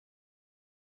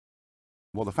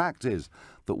Well, the fact is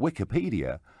that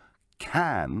Wikipedia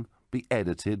can be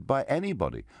edited by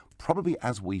anybody. Probably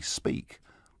as we speak,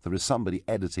 there is somebody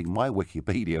editing my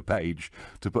Wikipedia page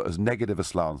to put as negative a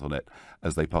slant on it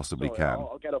as they possibly can.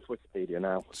 I'll get off Wikipedia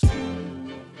now.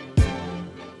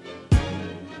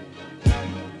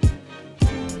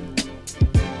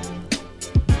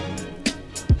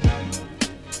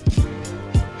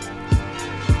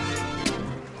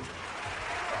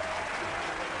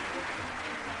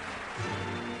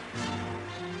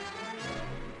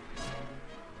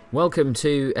 Welcome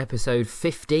to episode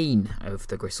 15 of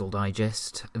the Gristle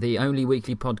Digest, the only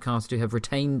weekly podcast to have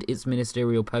retained its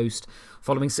ministerial post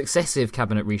following successive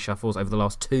cabinet reshuffles over the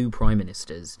last two prime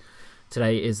ministers.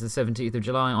 Today is the 17th of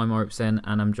July, I'm Orip Sen,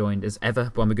 and I'm joined as ever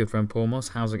by my good friend Paul Moss.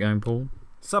 How's it going, Paul?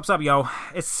 Sup, yo.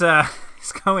 It's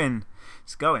going.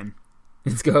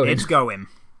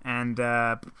 And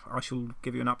I shall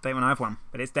give you an update when I have one,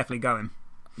 but it's definitely going.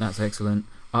 That's excellent.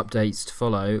 Updates to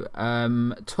follow.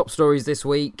 Top stories this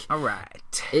week. All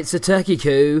right. It's a turkey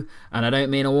coup, and I don't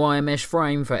mean a wire mesh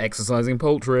frame for exercising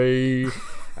poultry.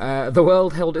 The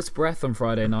world held its breath on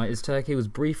Friday night as Turkey was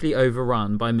briefly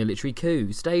overrun by a military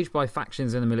coup, staged by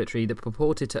factions in the military that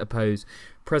purported to oppose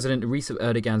President Recep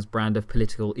Erdogan's brand of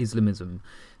political Islamism.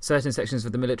 Certain sections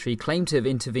of the military claimed to have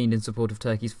intervened in support of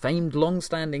Turkey's famed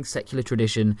long-standing secular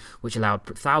tradition, which allowed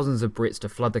thousands of Brits to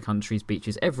flood the country's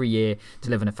beaches every year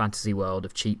to live in a fantasy world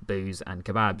of cheap booze and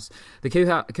kebabs. The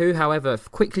coup, however,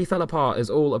 quickly fell apart as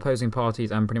all opposing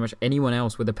parties and pretty much anyone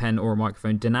else with a pen or a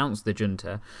microphone denounced the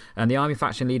junta, and the army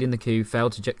faction leading the coup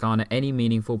failed to garner any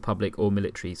meaningful public or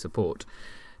military support.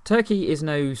 Turkey is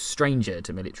no stranger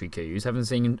to military coups,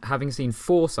 having seen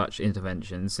four such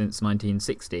interventions since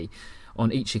 1960. On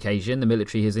each occasion, the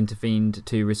military has intervened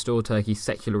to restore Turkey's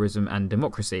secularism and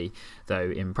democracy,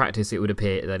 though in practice it would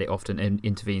appear that it often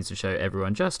intervenes to show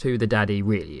everyone just who the daddy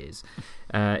really is.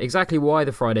 Exactly why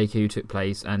the Friday coup took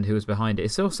place and who was behind it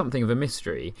is still something of a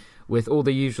mystery, with all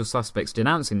the usual suspects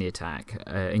denouncing the attack,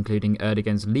 including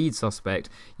Erdogan's lead suspect,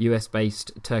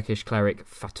 US-based Turkish cleric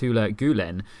Fethullah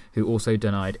Gulen, who also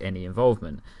denied any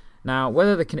involvement. Now,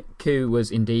 whether the coup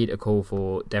was indeed a call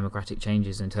for democratic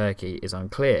changes in Turkey is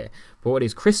unclear, but what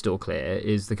is crystal clear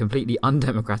is the completely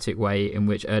undemocratic way in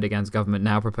which Erdogan's government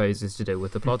now proposes to deal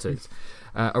with the plotters.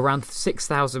 Around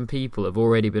 6,000 people have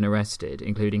already been arrested,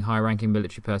 including high-ranking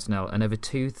military personnel and over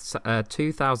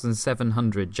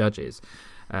 2,700 judges,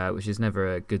 which is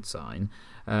never a good sign.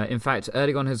 In fact,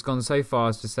 Erdogan has gone so far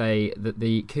as to say that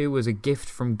the coup was a gift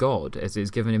from God, as it has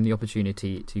given him the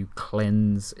opportunity to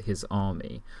cleanse his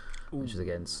army. Which is,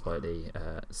 again, slightly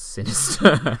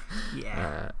sinister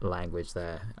language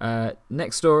there.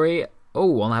 Next story.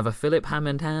 Oh, I'll have a Philip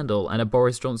Hammond handle and a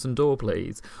Boris Johnson door,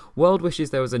 please. World wishes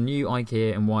there was a new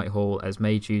IKEA in Whitehall as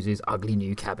May chooses ugly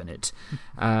new cabinet.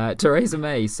 Theresa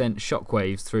May sent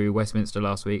shockwaves through Westminster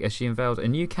last week as she unveiled a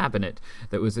new cabinet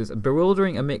that was as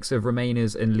bewildering a mix of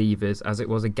Remainers and Leavers as it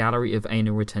was a gallery of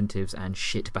anal retentives and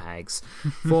shitbags.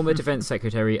 Former Defence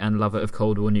Secretary and lover of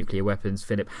Cold War nuclear weapons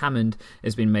Philip Hammond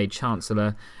has been made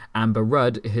Chancellor. Amber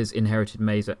Rudd has inherited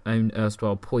May's own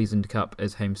erstwhile poisoned cup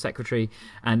as Home Secretary,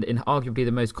 and in arguably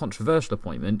the most controversial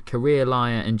appointment, career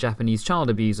liar and Japanese child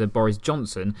abuser Boris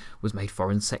Johnson was made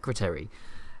Foreign Secretary.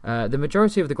 The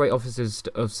majority of the great officers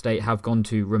of state have gone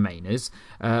to Remainers,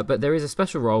 but there is a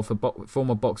special role for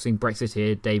former boxing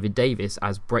Brexiteer David Davis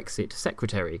as Brexit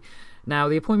Secretary. Now,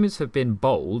 the appointments have been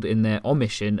bold in their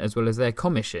omission as well as their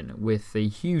commission, with the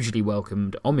hugely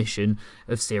welcomed omission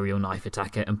of serial knife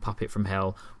attacker and puppet from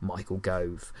hell, Michael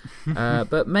Gove.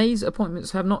 But May's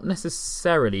appointments have not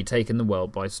necessarily taken the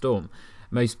world by storm.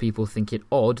 Most people think it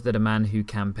odd that a man who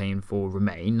campaigned for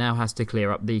Remain now has to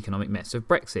clear up the economic mess of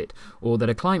Brexit, or that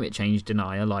a climate change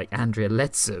denier like Andrea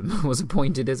Leadsom was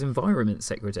appointed as Environment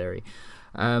Secretary.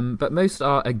 But most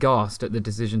are aghast at the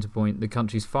decision to appoint the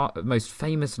country's most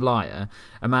famous liar,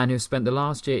 a man who has spent the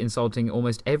last year insulting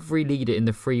almost every leader in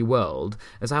the free world,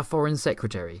 as our Foreign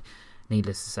Secretary.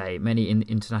 Needless to say, many in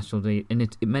international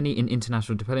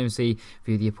diplomacy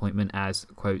view the appointment as,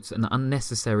 quotes, an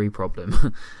unnecessary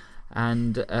problem.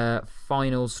 And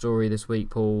final story this week,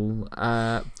 Paul.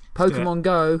 Pokemon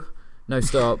Go. No,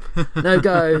 stop. No,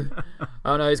 go.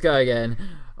 Oh, no, it's go again.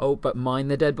 Oh, but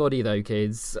mind the dead body, though,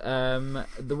 kids.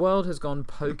 The world has gone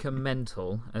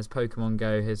Pokemental as Pokemon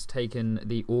Go has taken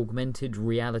the augmented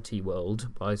reality world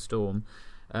by storm.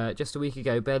 Just a week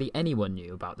ago, barely anyone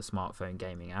knew about the smartphone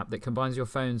gaming app that combines your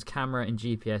phone's camera and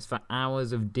GPS for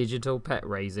hours of digital pet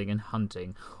raising and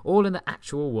hunting, all in the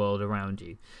actual world around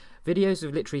you. videos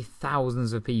of literally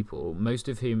thousands of people, most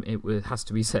of whom has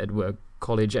to be said were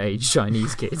college-age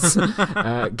Chinese kids,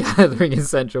 gathering in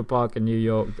Central Park in New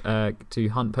York to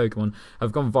hunt Pokemon,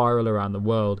 have gone viral around the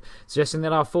world, suggesting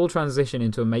that our full transition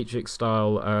into a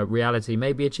Matrix-style reality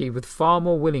may be achieved with far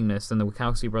more willingness than the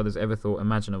Wachowski brothers ever thought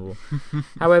imaginable.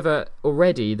 However,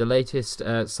 already the latest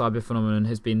cyber phenomenon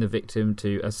has been the victim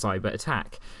to a cyber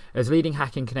attack, as leading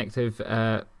hacking connective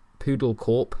Poodle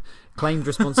Corp claimed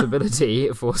responsibility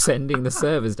for sending the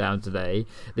servers down today,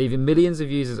 leaving millions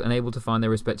of users unable to find their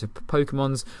respective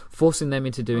Pokemons, forcing them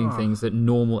into doing things that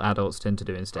normal adults tend to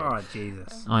do instead. Oh,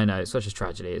 Jesus. I know, it's such a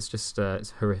tragedy. It's just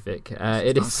it's horrific.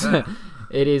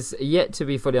 It is yet to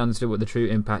be fully understood what the true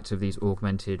impact of these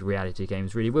augmented reality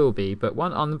games really will be, but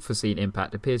one unforeseen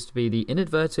impact appears to be the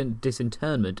inadvertent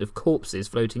disinterment of corpses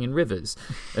floating in rivers,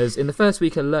 as in the first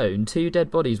week alone, 2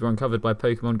 dead bodies were uncovered by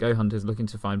Pokemon Go hunters looking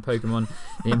to find Pokemon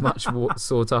in much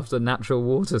sought after natural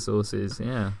water sources.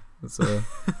 Yeah, that's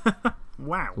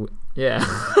wow. Yeah.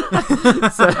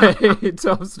 So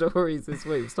top stories this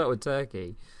week. We'll start with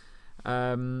Turkey.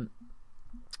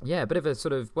 Yeah, a bit of a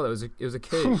sort of it was a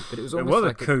coup, but it was almost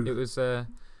like a coup. It was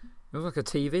like a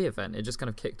TV event. It just kind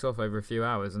of kicked off over a few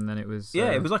hours, and then it was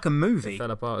it was like a movie. It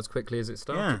fell apart as quickly as it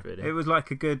started. Really, it was like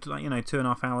a good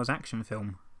 2.5 hours action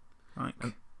film. Like.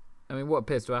 I mean, what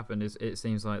appears to happen is it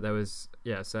seems like there was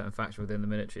a certain faction within the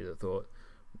military that thought,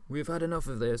 we've had enough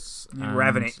of this. We're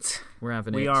having it.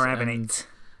 We are having it.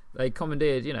 They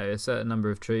commandeered, a certain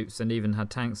number of troops and even had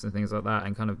tanks and things like that,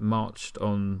 and kind of marched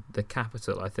on the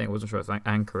capital. I think I wasn't sure if it was like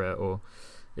Ankara or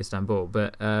Istanbul,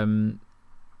 but and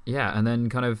then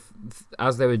kind of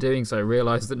as they were doing so,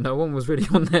 realised that no one was really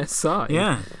on their side.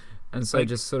 Yeah, and so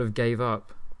just sort of gave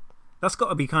up. That's got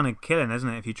to be kind of killing, isn't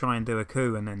it? If you try and do a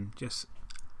coup and then just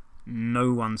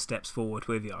no one steps forward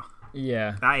with you.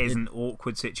 Yeah, that is an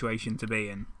awkward situation to be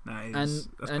in. That's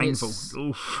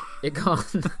painful. It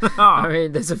can't. I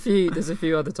mean, there's a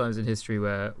few other times in history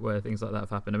where things like that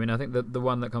have happened. I mean, I think that the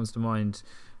one that comes to mind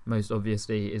most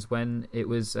obviously is when it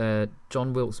was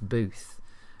John Wilkes Booth.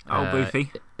 Boothie,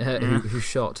 who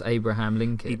shot Abraham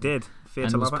Lincoln. He did,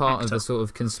 and was part of the sort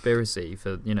of conspiracy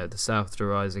for the South to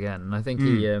rise again. And I think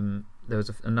there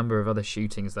was a number of other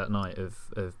shootings that night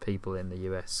of people in the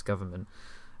US government,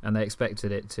 and they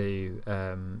expected it to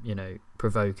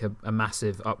provoke a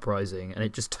massive uprising, and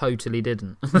it just totally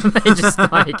didn't. They just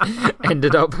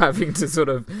ended up having to sort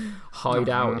of hide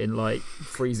out in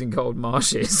freezing cold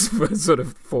marshes for sort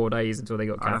of 4 days until they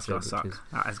got captured.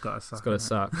 That has got to suck. It's got to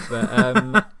suck.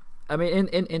 But I mean,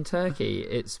 in Turkey,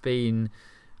 it's been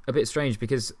a bit strange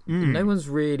because no one's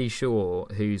really sure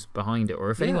who's behind it, or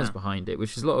if anyone's behind it,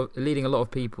 which is leading a lot of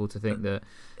people to think that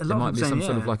there might be some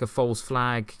sort of like a false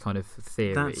flag kind of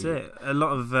theory. That's it. A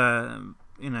lot of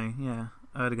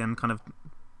Erdogan kind of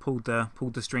pulled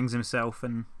the strings himself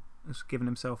and has given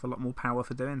himself a lot more power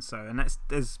for doing so, and it's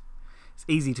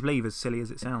easy to believe, as silly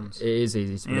as it sounds. It is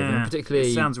easy to believe, and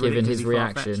particularly given his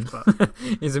reaction,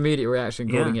 his immediate reaction,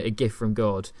 calling it a gift from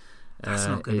God. That's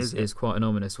not good, is quite an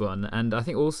ominous one. And I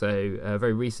think also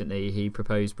very recently he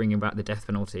proposed bringing back the death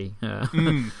penalty,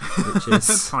 which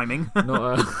is timing.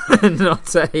 Not a. I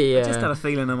just had a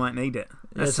feeling I might need it.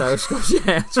 I just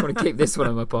want to keep this one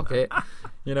in my pocket.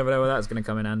 You never know where that's going to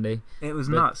come in handy. It was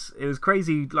nuts. It was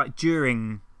crazy. Like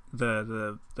during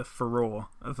the furore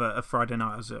of Friday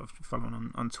night, I was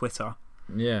following on Twitter.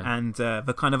 Yeah, and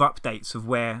the kind of updates of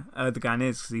where Erdogan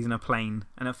is, because he's in a plane.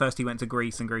 And at first he went to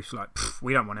Greece, and Greece was like,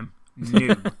 we don't want him.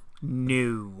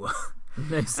 No.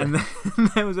 And then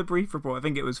there was a brief report, I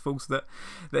think it was false, that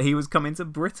he was coming to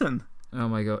Britain. Oh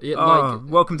my god. Yeah,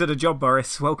 welcome to the job,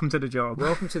 Boris. Welcome to the job.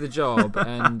 Welcome to the job.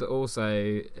 And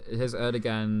also, has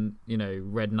Erdogan,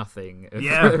 read nothing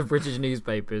of British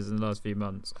newspapers in the last few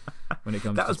months when it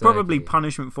comes to That was Turkey. probably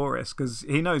punishment for us, because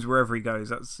he knows wherever he goes,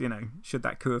 that's, should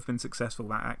that coup have been successful,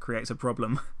 that creates a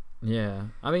problem. Yeah.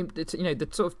 I mean, it's, the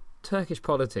sort of Turkish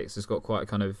politics has got quite a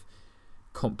kind of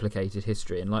complicated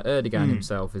history, and Erdogan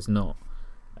himself is not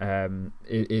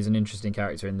is an interesting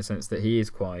character in the sense that he is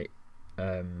quite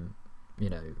is he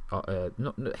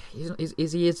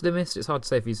Islamist? It's hard to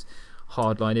say if he's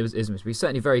hardline Islamist, but he's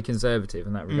certainly very conservative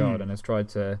in that regard, and has tried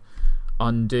to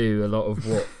undo a lot of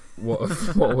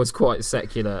what was quite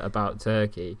secular about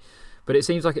Turkey. But it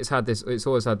seems like it's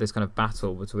always had this kind of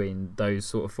battle between those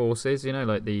sort of forces,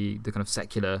 like the kind of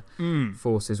secular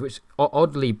forces, which are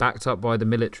oddly backed up by the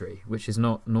military, which is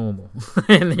not normal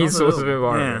in these sorts of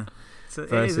environments. Yeah. So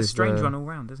it is a strange one all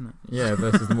round, isn't it? Yeah,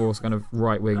 versus the more kind of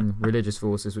right-wing religious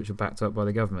forces, which are backed up by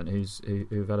the government,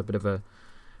 who've had a bit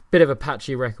of a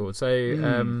patchy record. So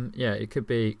it could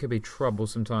be trouble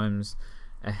sometimes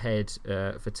ahead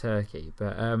for Turkey.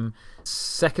 But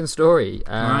second story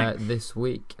this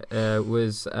week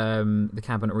was the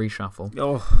cabinet reshuffle.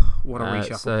 Oh, what a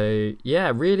reshuffle! So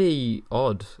yeah, really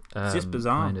odd. It's just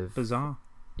bizarre. Kind of, bizarre.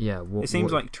 Yeah. It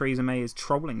seems like Theresa May is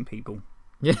trolling people.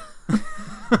 Yeah.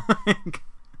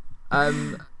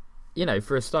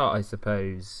 For a start, I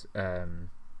suppose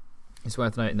it's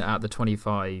worth noting that out of the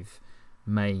 25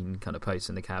 main kind of posts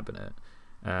in the cabinet,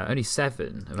 only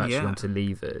 7 have actually gone to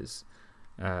leavers.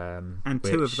 And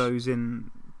 2 of those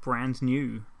in brand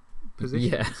new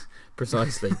positions. Yeah,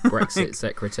 precisely. Brexit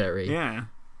secretary. Yeah.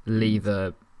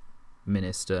 Leaver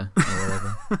minister or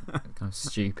whatever. Kind of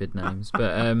stupid names.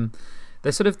 But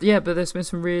there's but there's been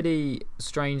some really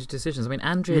strange decisions. I mean,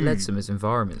 Andrea Leadsom as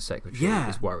environment secretary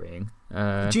is worrying.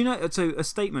 Do you know? So a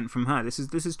statement from her. This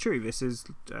is true. This is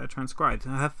transcribed.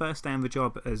 Her first day on the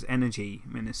job as energy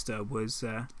minister was.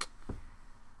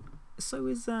 So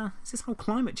is this whole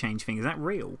climate change thing? Is that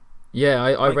real? Yeah,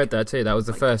 I read that too. That was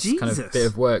the first Jesus. kind of bit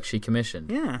of work she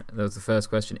commissioned. Yeah, that was the first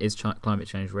question: is climate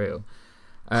change real?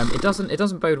 It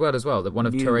doesn't bode well as well that one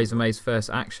of Theresa May's first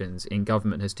actions in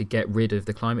government is to get rid of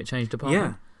the climate change department.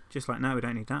 Yeah, just like no, we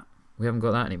don't need that. We haven't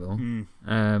got that anymore.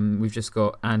 We've just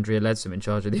got Andrea Leadsom in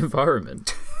charge of the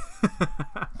environment.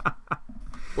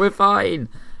 We're fine.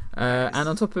 And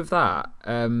on top of that,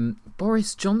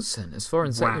 Boris Johnson as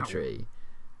foreign secretary.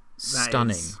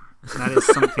 Stunning. That is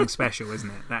something special, isn't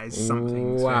it? That is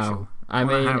something special. I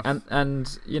mean, and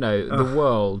the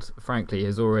world, frankly,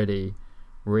 has already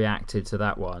reacted to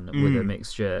that one with a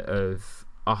mixture of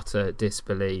utter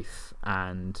disbelief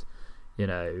and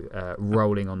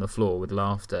rolling on the floor with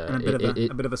laughter and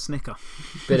a bit of a snicker.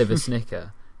 Bit of a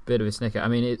snicker. I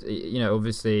mean,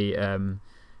 obviously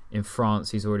in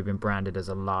France he's already been branded as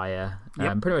a liar.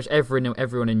 Pretty much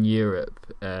everyone in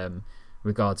Europe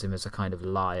regards him as a kind of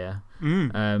liar.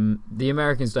 The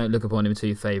Americans don't look upon him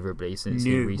too favourably since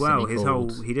he recently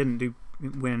he didn't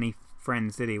win any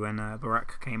friends, did he, when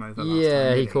Barack came over last time?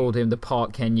 Yeah, he called him the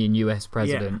part Kenyan US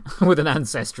president with an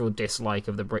ancestral dislike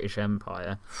of the British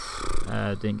Empire.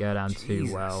 Didn't go down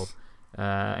too well.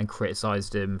 And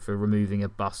criticised him for removing a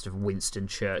bust of Winston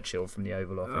Churchill from the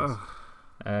Oval Office.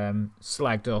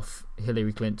 Slagged off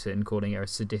Hillary Clinton, calling her a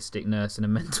sadistic nurse in a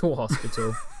mental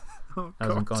hospital.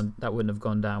 That wouldn't have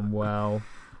gone down well.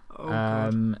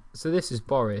 So this is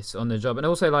Boris on the job. And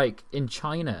also, like, in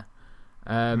China,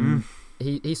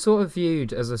 he's sort of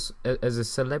viewed as a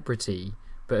celebrity,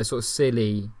 but a sort of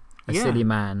silly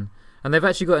man. And they've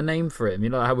actually got a name for him. You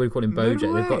know how we call him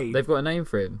Bojack? They've got a name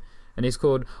for him. And he's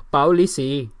called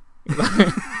Baolisi.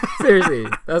 Seriously,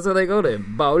 that's what they called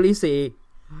him. Baolisi.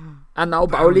 And now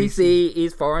Baolisi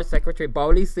is foreign secretary.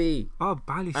 Baolisi. Oh,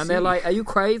 Baolisi. And they're like, are you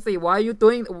crazy? Why are you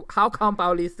doing... How come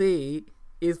Baolisi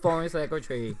is foreign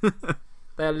secretary?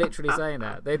 They're literally saying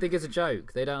that. They think it's a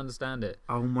joke. They don't understand it.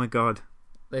 Oh, my God.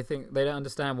 They don't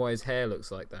understand why his hair looks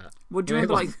like that. Well, do you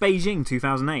remember, like, Beijing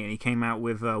 2008, and he came out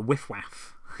with Whiff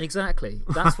Waff? Exactly.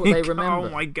 That's what they remember. Oh,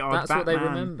 my God, that's Batman. What they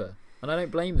remember. And I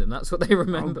don't blame them. That's what they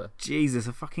remember. Oh, Jesus,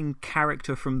 a fucking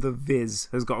character from The Viz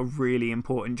has got a really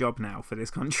important job now for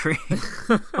this country.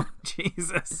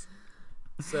 Jesus.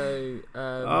 So,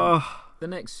 the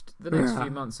next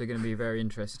few months are going to be very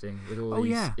interesting with all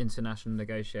these international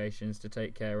negotiations to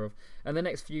take care of. And the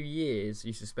next few years,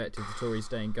 you suspect, if the Tories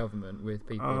stay in government with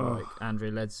people like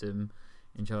Andrea Leadsom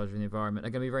in charge of the environment, are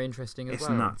going to be very interesting as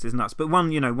well. It's nuts. But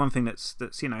one thing that's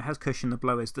has cushioned the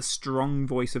blow is the strong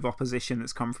voice of opposition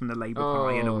that's come from the Labour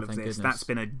Party and all of this. Goodness. That's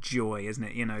been a joy, isn't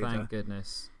it? Thank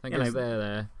goodness. Thank goodness they're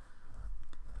there.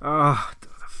 Oh, the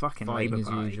fucking fighting Labour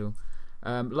Party. As usual.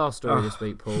 Last story this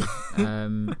week, Paul.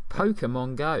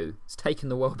 Pokemon Go. It's taken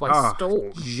the world by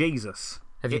storm. Jesus.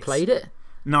 Have you played it?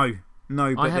 No,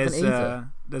 but I haven't either.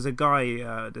 There's a guy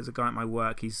at my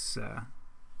work. He's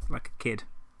like a kid.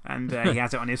 And he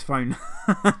has it on his phone.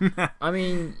 I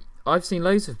mean, I've seen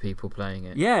loads of people playing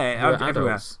it. Yeah,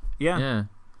 everywhere. Yeah.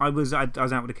 I was out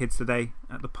with the kids today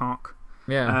at the park.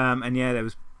 Yeah. And there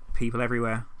was people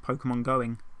everywhere. Pokemon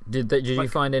going. Did you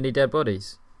find any dead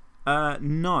bodies?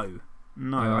 No.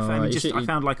 I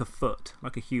found like a foot,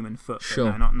 like a human foot.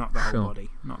 Sure. No, not the whole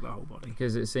body. Not the whole body.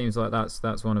 Because it seems like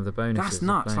that's one of the bonuses. That's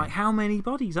nuts. Like, how many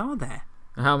bodies are there?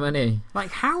 How many? Like,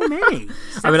 how many?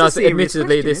 I mean,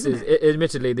 admittedly,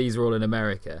 these are all in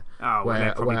America. Oh, well,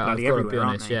 they're probably bloody I've got to everywhere, be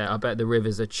honest. aren't I bet the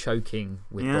rivers are choking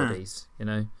with bodies.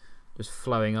 Just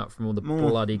flowing up from all the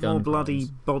bloody gun. More bloody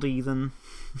body than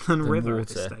river water. at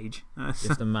this stage.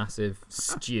 Just a massive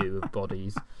stew of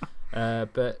bodies.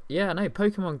 But yeah, no,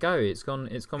 Pokemon Go, it's gone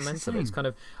mental. insane. It's kind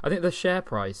of, I think the share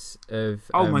price of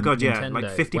Oh my god, yeah, Nintendo like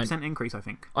 50% went, increase, I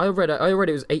think. I read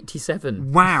it was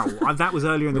 87. Wow, that was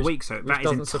earlier in the week, so that is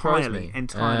doesn't surprise me.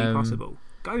 entirely possible.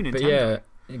 Go Nintendo. But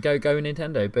yeah, go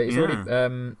Nintendo. But it's Yeah.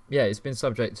 already it's been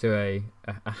subject to a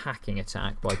hacking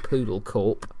attack by Poodle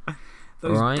Corp.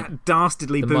 Those right?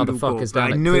 dastardly The Poodle motherfuckers Corp. down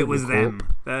I at knew it Poodle was them.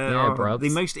 Corp. They're Yeah, the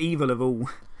most evil of all.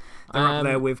 They're up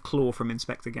there with Claw from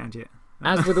Inspector Gadget.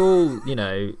 As with all,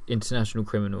 international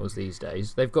criminals these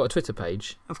days, they've got a Twitter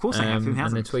page. Of course they have. Who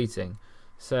hasn't? And they're tweeting.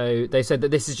 So they said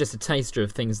that this is just a taster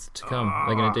of things to come.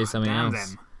 They're going to do something damn else.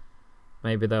 them.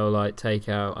 Maybe they'll take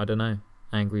out, I don't know,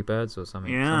 Angry Birds or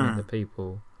something. Yeah. Something that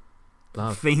people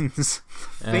love. Fiends.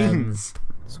 Fiends.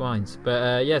 Swines.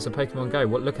 But so Pokemon Go,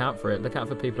 look out for it. Look out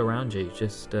for people around you.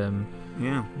 Just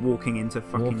Walking into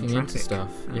fucking traffic. into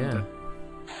stuff. Yeah.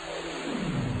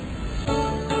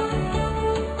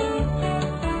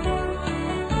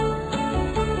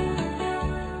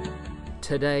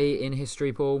 Today in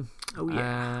history, Paul. Oh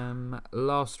yeah.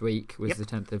 Last week was the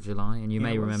 10th of July, and you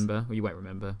may remember. Well, you won't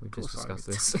remember. We've just discussed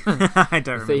this. I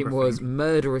don't remember. The theme was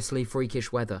murderously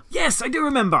freakish weather. Yes, I do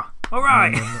remember. All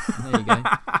right. There you go.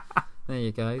 There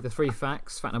you go. The three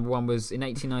facts. Fact number one was in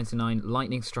 1899,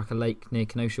 lightning struck a lake near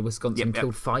Kenosha, Wisconsin, and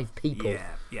killed 5 people.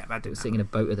 Yeah, that did. Sitting in a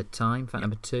boat at the time. Fact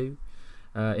number two.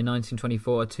 In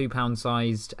 1924, a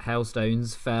 2-pound-sized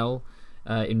hailstones fell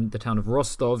in the town of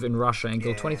Rostov in Russia and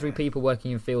killed 23 people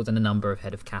working in fields and a number of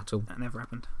head of cattle. That never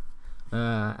happened.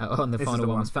 And the final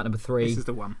one was fact number 3. This is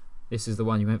the one. This is the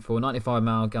one you went for. 95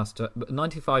 mile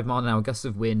an hour gusts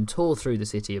of wind tore through the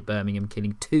city of Birmingham,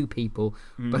 killing 2 people,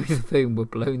 both of whom were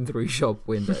blown through shop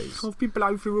windows. I've been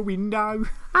blown through a window.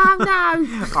 Oh no!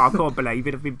 I can't believe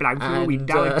it. I've been blown through a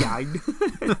window again.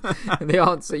 The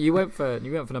answer you went for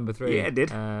number 3. Yeah, I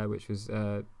did. Which was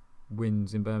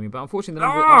winds in Birmingham. But unfortunately, the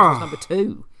answer was number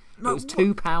 2. It was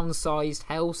 2-pound-sized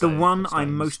hailstones. The one I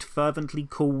most fervently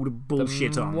called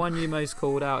bullshit on. The one you most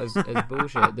called out as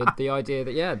bullshit. The idea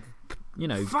that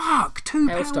fuck, 2-pound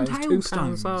hailstones.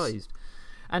 2-pound sized.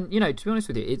 And to be honest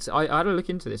with you, I had a look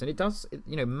into this, and it does,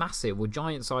 massive or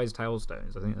giant-sized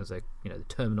hailstones. I think that's the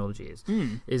terminology is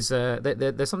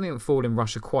there's something that fall in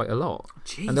Russia quite a lot.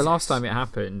 Jesus. And the last time it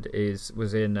happened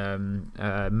was in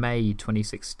May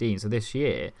 2016, so this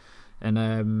year. And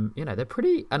they're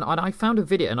pretty. And I found a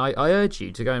video, and I urge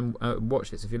you to go and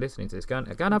watch this if you're listening to this. Go and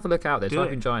have a look out there.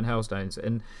 Type in giant hailstones,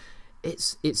 and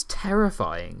it's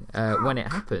terrifying when it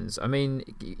happens. I mean,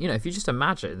 if you just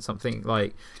imagine something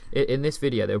like in this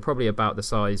video, they were probably about the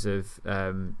size of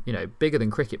bigger than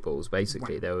cricket balls.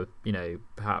 Basically, they were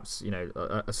perhaps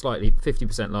a slightly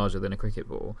 50% larger than a cricket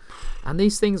ball, and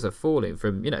these things are falling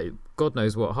from God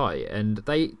knows what height, and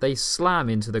they slam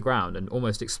into the ground and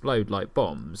almost explode like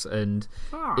bombs, and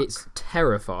it's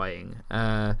terrifying.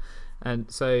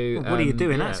 And so, what do you do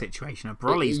in that situation? A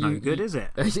brolly's no good, is it?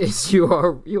 You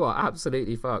are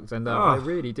absolutely fucked. And I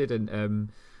really didn't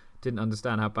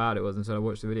understand how bad it was until I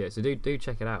watched the video. So do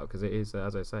check it out, because it is,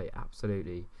 as I say,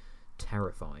 absolutely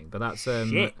terrifying. But that's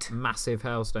massive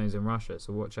hailstones in Russia,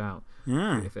 so watch out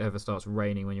if it ever starts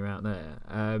raining when you're out there.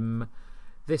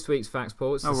 This week's facts,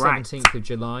 Paul. It's the 17th of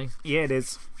July. Yeah, it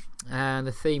is. And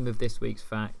the theme of this week's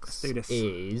facts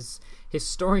is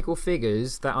historical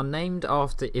figures that are named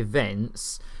after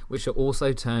events, which are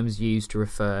also terms used to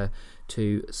refer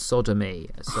to sodomy.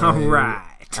 So, all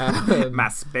right. My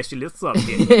specialist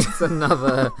subject. It's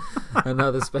another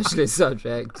specialist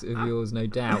subject of yours, no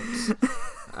doubt.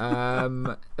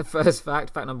 First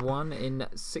fact number 1. In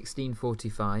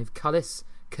 1645, Cullis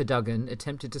Cadogan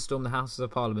attempted to storm the Houses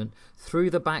of Parliament through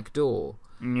the back door,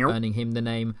 earning him the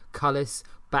name Cullis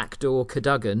Backdoor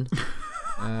Cadogan.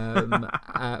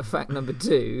 Fact number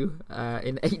 2,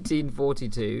 in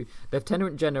 1842,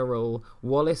 Lieutenant General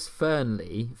Wallace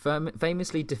Fernley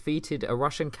famously defeated a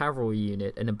Russian cavalry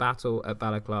unit in a battle at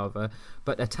Balaclava,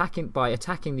 but attacking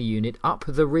the unit up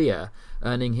the rear,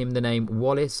 earning him the name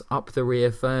Wallace Up the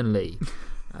Rear Fernley.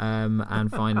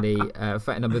 And finally,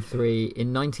 fact number 3,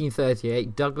 in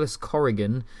 1938, Douglas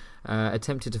Corrigan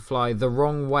attempted to fly the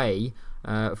wrong way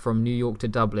from New York to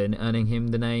Dublin, earning him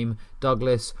the name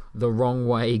Douglas the Wrong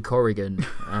Way Corrigan.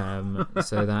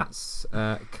 So that's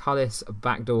Cullis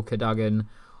Backdoor Cadogan,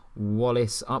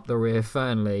 Wallace Up the Rear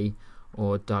Fernley,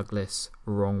 or Douglas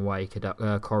Wrong Way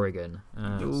Corrigan.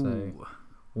 So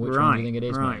which one do you think it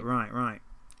is, mate? Right.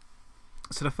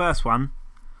 So the first one.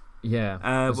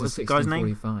 Yeah. What was the guy's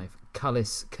name?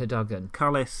 Cullis Cadogan.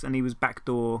 Cullis, and he was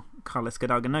backdoor Cullis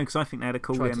Cadogan. No, because I think they had to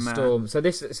call him. To storm. So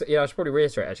this, I should probably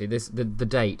reiterate. Actually, the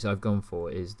date I've gone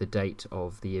for is the date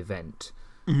of the event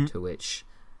to which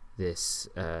this,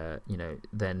 then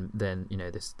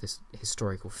this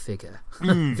historical figure,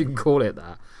 if you can call it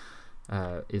that,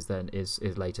 is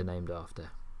later named after.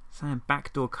 Saying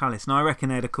backdoor Cullis. No, I reckon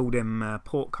they'd have called him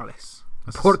Portcullis.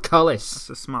 Portcullis.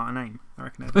 That's a smarter name. I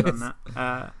reckon they'd have done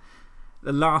that.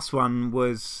 The last one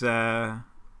was.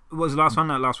 What was the last one?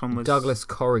 No, the last one was Douglas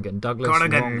Corrigan.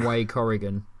 Wrong Way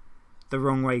Corrigan. The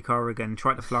Wrong Way Corrigan.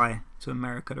 Tried to fly to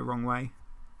America the wrong way.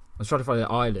 I was trying to find the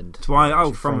island.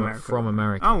 From America. From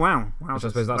America. Oh, wow. Which I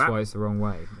suppose that's why it's the wrong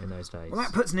way in those days. Well,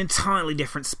 that puts an entirely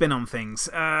different spin on things.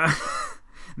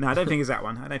 No, I don't think it's that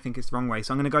one. I don't think it's the wrong way.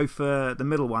 So I'm going to go for the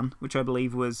middle one, which I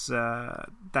believe was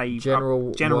Dave. General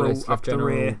Wallace, up the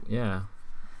rear. Yeah.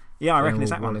 Yeah, I reckon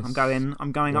it's that one. I'm going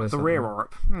Wallace up the rear,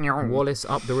 Europe. Wallace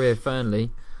up the rear,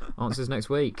 Fernley. Answers next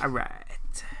week. All right.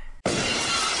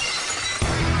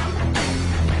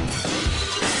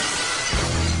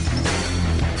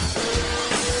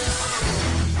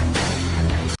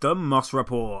 The Moss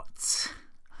Report.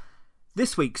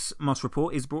 This week's Moss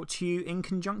Report is brought to you in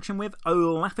conjunction with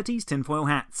O'Lafferty's tinfoil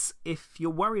hats. If you're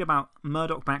worried about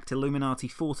Murdoch-backed Illuminati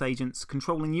force agents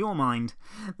controlling your mind,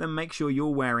 then make sure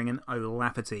you're wearing an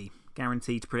O'Lafferty,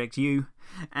 guaranteed to protect you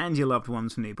and your loved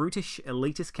ones from the brutish,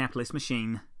 elitist capitalist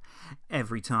machine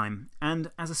every time.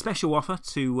 And as a special offer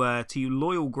to you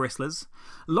loyal Gristlers,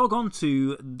 log on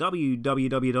to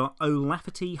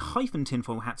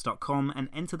www.olafferty-tinfoilhats.com and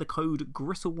enter the code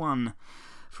GRISTLE1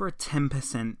 for a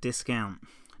 10% discount.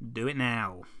 Do it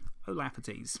now.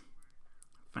 O'Lafferty's.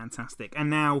 Fantastic. And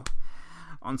now,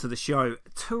 onto the show.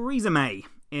 Theresa May,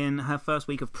 in her first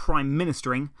week of Prime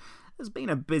Ministering, has been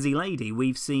a busy lady.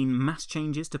 We've seen mass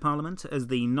changes to Parliament as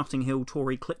the Notting Hill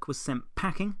Tory clique was sent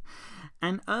packing.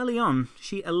 And early on,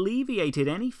 she alleviated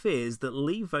any fears that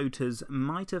Leave voters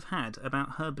might have had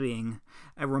about her being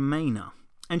a Remainer.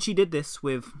 And she did this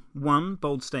with one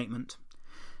bold statement,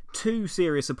 2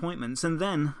 serious appointments, and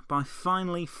then by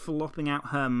finally flopping out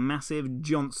her massive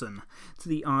Johnson to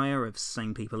the ire of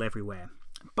sane people everywhere.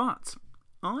 But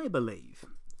I believe,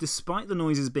 despite the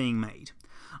noises being made,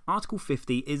 Article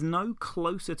 50 is no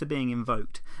closer to being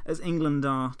invoked as England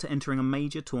are to entering a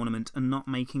major tournament and not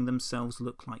making themselves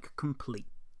look like complete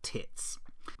tits.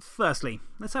 Firstly,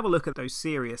 let's have a look at those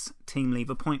serious Team Leave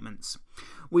appointments.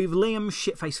 We've Liam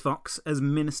Shitface Fox as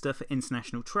Minister for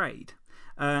International Trade.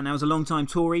 Now, as a long-time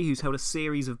Tory who's held a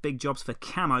series of big jobs for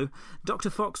Camo,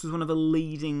 Dr. Fox was one of the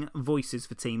leading voices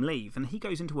for Team Leave, and he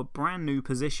goes into a brand new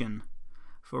position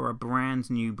for a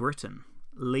brand new Britain.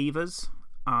 Leavers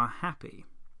are happy.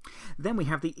 Then we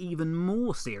have the even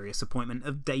more serious appointment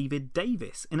of David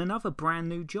Davis in another brand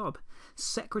new job,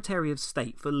 Secretary of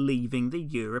State for leaving the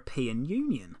European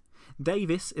Union.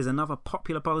 Davis is another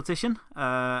popular politician,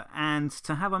 and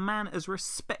to have a man as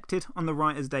respected on the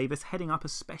right as Davis heading up a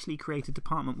specially created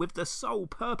department with the sole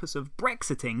purpose of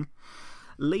Brexiting,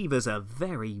 Leavers are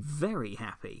very, very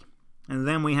happy. And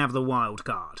then we have the wild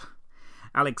card,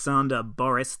 Alexander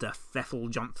Boris de Pfeffel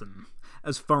Johnson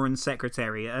as Foreign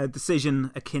Secretary, a decision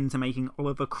akin to making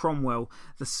Oliver Cromwell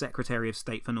the Secretary of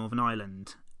State for Northern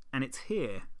Ireland. And it's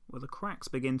here where the cracks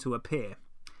begin to appear.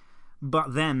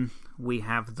 But then we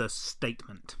have the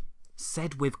statement,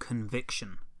 said with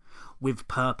conviction, with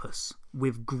purpose,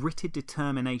 with gritted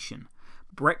determination.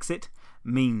 Brexit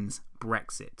means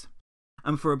Brexit.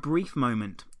 And for a brief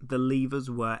moment, the Leavers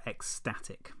were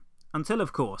ecstatic. Until,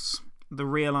 of course, the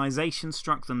realisation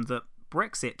struck them that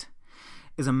Brexit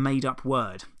is a made-up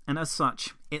word, and as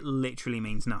such, it literally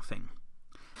means nothing.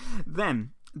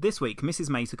 Then, this week, Mrs.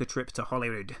 May took a trip to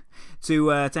Hollywood to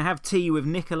have tea with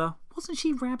Nicola. Wasn't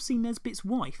she Ramsay Nesbitt's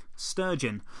wife?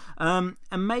 Sturgeon. And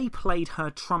May played her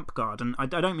trump card, and I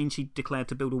don't mean she declared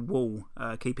to build a wall,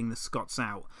 keeping the Scots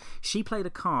out. She played a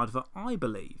card that I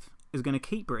believe is going to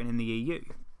keep Britain in the EU.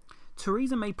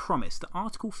 Theresa May promised that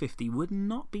Article 50 would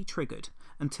not be triggered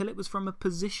until it was from a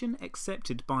position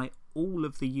accepted by all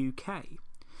of the UK.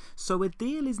 So a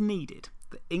deal is needed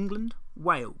that England,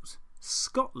 Wales,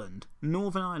 Scotland,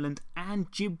 Northern Ireland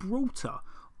and Gibraltar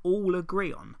all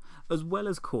agree on, as well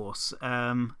as, of course,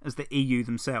 as the EU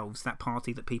themselves, that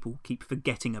party that people keep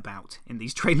forgetting about in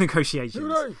these trade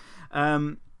negotiations.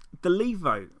 The Leave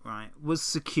vote, right, was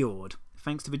secured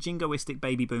thanks to the jingoistic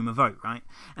baby boomer vote, right?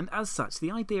 And as such,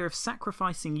 the idea of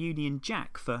sacrificing Union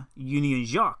Jack for Union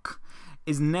Jacques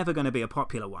is never going to be a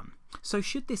popular one. So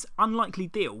should this unlikely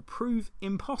deal prove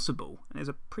impossible, and there's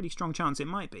a pretty strong chance it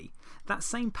might be, that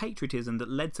same patriotism that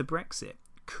led to Brexit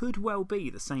could well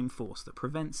be the same force that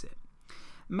prevents it.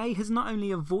 May has not only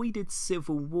avoided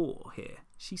civil war here,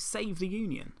 she saved the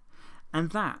Union. And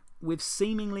that, with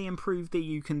seemingly improved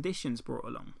EU conditions brought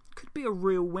along, could be a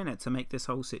real winner to make this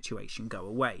whole situation go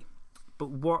away. But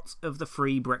what of the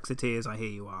free Brexiteers, I hear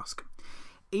you ask?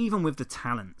 Even with the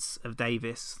talents of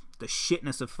Davis, the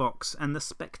shitness of Fox, and the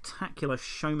spectacular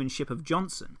showmanship of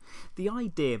Johnson, the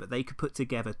idea that they could put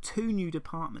together 2 new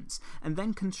departments and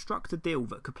then construct a deal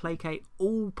that could placate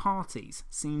all parties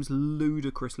seems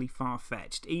ludicrously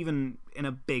far-fetched, even in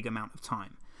a big amount of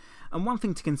time. And one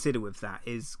thing to consider with that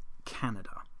is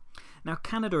Canada. Now,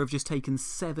 Canada have just taken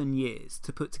 7 years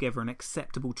to put together an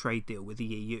acceptable trade deal with the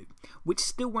EU, which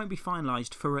still won't be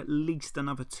finalised for at least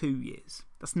another 2 years.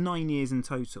 That's 9 years in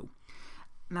total.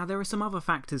 Now, there are some other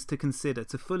factors to consider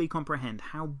to fully comprehend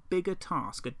how big a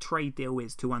task a trade deal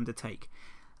is to undertake,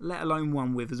 let alone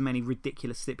one with as many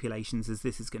ridiculous stipulations as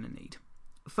this is going to need.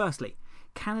 Firstly,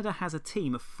 Canada has a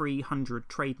team of 300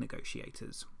 trade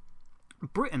negotiators.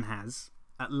 Britain has,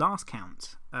 at last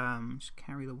count, just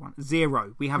carry the one,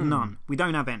 0. We have none. We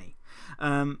don't have any.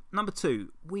 Number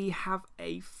 2, we have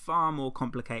a far more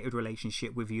complicated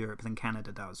relationship with Europe than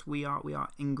Canada does. We are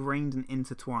ingrained and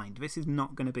intertwined. This is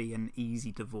not going to be an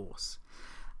easy divorce.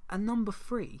 And number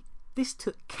 3, this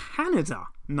took Canada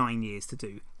 9 years to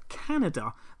do.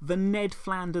 Canada, the Ned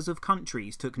Flanders of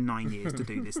countries, took 9 years to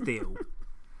do this deal.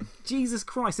 Jesus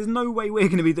Christ, there's no way we're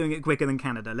going to be doing it quicker than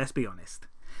Canada, let's be honest.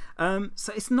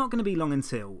 So it's not going to be long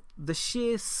until the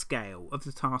sheer scale of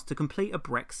the task to complete a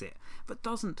Brexit that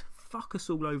doesn't fuck us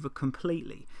all over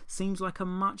completely seems like a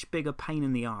much bigger pain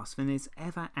in the arse than is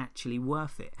ever actually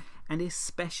worth it, and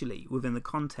especially within the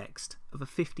context of a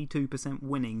 52%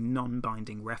 winning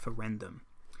non-binding referendum.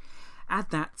 Add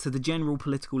that to the general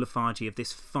political lethargy of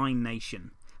this fine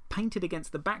nation, painted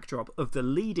against the backdrop of the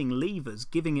leading Leavers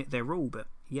giving it their all but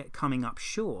yet coming up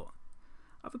short.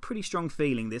 I have a pretty strong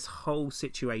feeling this whole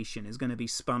situation is going to be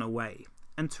spun away,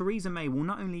 and Theresa May will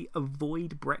not only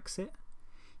avoid Brexit,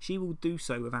 she will do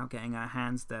so without getting her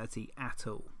hands dirty at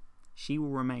all. She will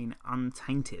remain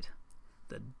untainted.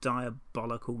 The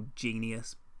diabolical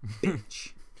genius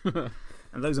bitch.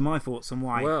 And those are my thoughts on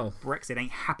why Brexit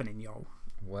ain't happening, y'all.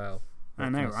 Well, I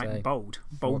know, right? Bold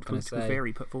political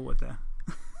theory put forward there.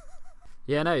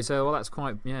 Yeah, no, so, well, that's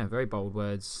quite, very bold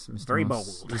words, Mr. Very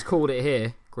Moss. bold. He's called it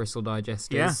here, Gristle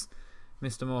Digesters. Yeah.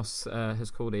 Mr. Moss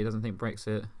has called it. He doesn't think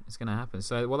Brexit is going to happen.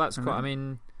 So, well, that's quite, I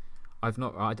mean, I've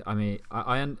not,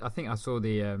 I think I saw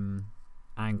the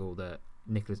angle that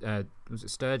was it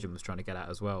Sturgeon was trying to get at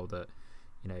as well, that,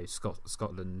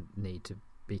 Scotland need to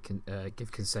be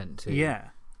give consent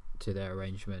to their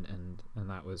arrangement, and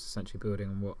that was essentially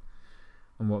building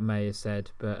on what May has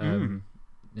said, but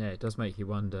yeah, it does make you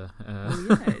wonder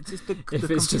it's just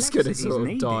if it's just going to sort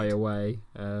of die away.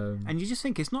 And you just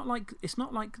think it's not like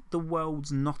the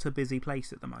world's not a busy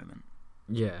place at the moment.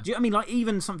 Yeah. I mean, like,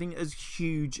 even something as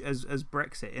huge as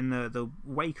Brexit, in the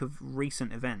wake of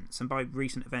recent events, and by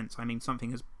recent events I mean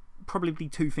something as probably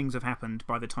 2 things have happened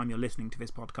by the time you're listening to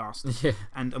this podcast. Yeah.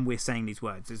 And we're saying these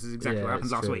words. This is exactly what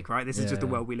happened last week, right? This is just the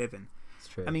world we live in. It's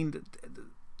true. I mean,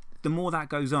 the more that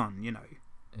goes on,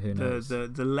 who knows?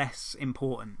 the less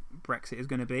important Brexit is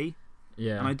going to be.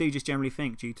 Yeah. And I do just generally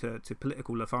think, due to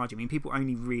political lethargy, I mean, people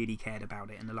only really cared about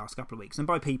it in the last couple of weeks. And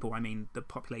by people, I mean the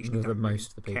population who don't most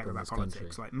of the people care about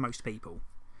politics, like most people.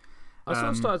 I sort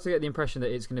of started to get the impression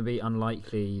that it's going to be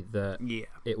unlikely that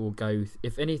it will go...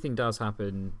 if anything does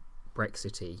happen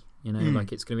Brexity,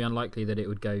 like, it's going to be unlikely that it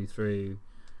would go through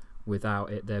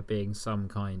without it there being some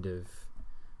kind of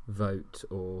vote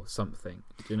or something.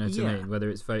 Do you know what I mean? Whether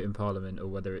it's vote in Parliament or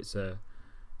whether it's a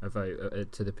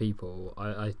vote to the people.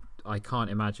 I can't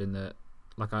imagine that.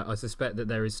 Like, I suspect that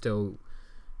there is still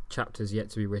chapters yet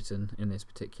to be written in this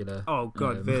particular. Oh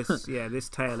god, this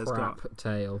tale has got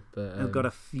but it's got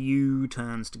a few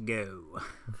turns to go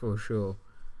for sure.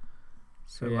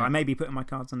 So I may be putting my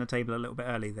cards on the table a little bit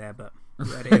early there, but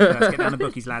let's get down the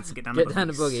bookies, lads. Get down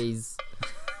the bookies.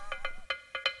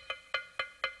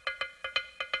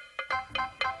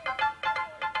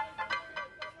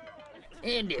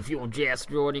 And if you're just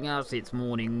joining us, it's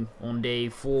morning on day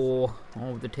 4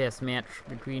 of the test match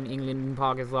between England and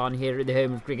Pakistan here at the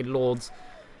home of Cricket Lords.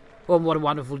 Oh, what a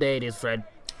wonderful day it is, Fred.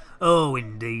 Oh,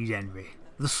 indeed, Henry.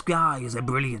 The sky is a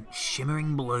brilliant,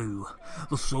 shimmering blue.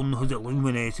 The sun has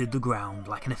illuminated the ground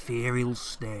like an ethereal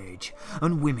stage,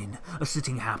 and women are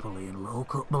sitting happily in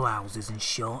low-cut blouses and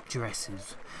short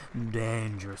dresses,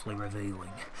 dangerously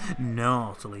revealing,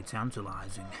 naughtily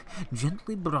tantalising,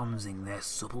 gently bronzing their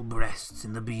supple breasts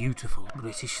in the beautiful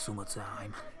British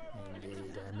summertime.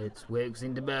 Indeed, and it's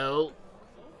waxing to bowl.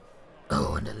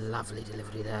 Oh, and a lovely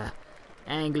delivery there.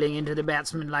 Angling into the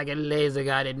batsman like a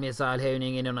laser-guided missile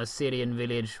honing in on a Syrian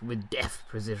village with deft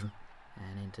precision.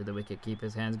 And into the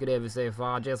wicket-keeper's hands. Good over so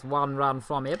far, just 1 run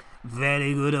from it.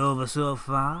 Very good over so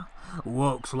far.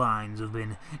 Walk's lines have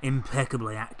been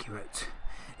impeccably accurate.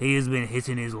 He has been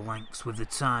hitting his lengths with the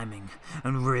timing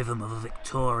and rhythm of a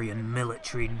Victorian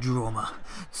military drummer,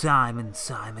 time and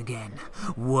time again,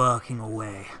 working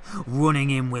away, running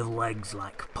in with legs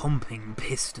like pumping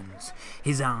pistons,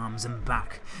 his arms and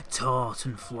back taut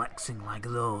and flexing like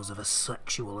those of a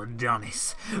sexual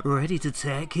Adonis, ready to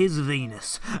take his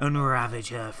Venus and ravage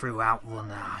her throughout the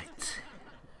night.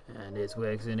 And it's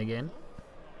works in again.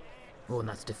 Oh, and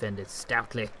that's defended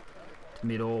stoutly.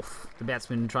 Mid-off, the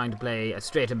batsman trying to play a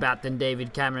straighter bat than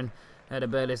David Cameron at a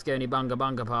Berlusconi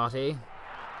bunga party.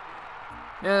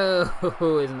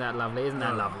 Oh, isn't that lovely? Isn't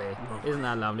that lovely? Isn't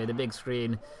that lovely? The big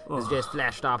screen has just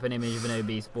flashed up an image of an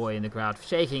obese boy in the crowd,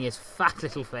 shaking his fat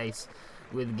little face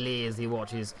with glee as he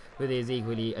watches with his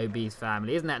equally obese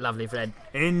family. Isn't that lovely, Fred?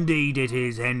 Indeed it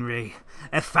is, Henry.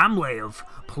 A family of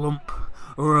plump,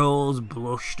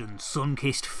 rose-blushed and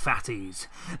sun-kissed fatties,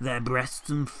 their breasts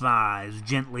and thighs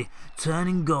gently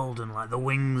turning golden like the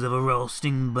wings of a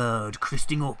roasting bird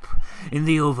cristing up in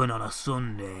the oven on a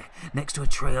Sunday next to a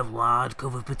tray of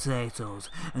lard-covered potatoes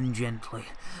and gently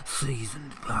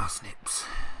seasoned parsnips.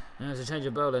 There's a change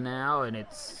of bowler now, and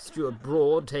it's Stuart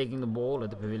Broad taking the ball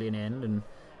at the pavilion end, and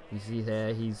you see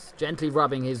there he's gently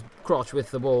rubbing his crotch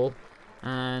with the ball,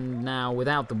 and now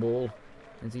without the ball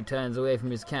as he turns away from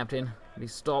his captain. He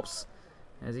stops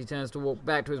as he turns to walk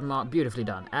back to his mark. Beautifully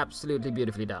done. Absolutely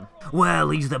beautifully done. Well,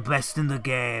 he's the best in the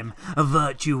game. A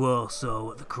virtuoso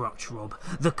at the crotch rub.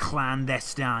 The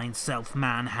clandestine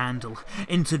self-manhandle.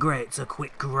 Integrates a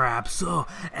quick grab so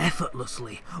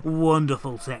effortlessly.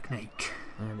 Wonderful technique.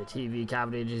 And the TV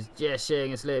coverage is just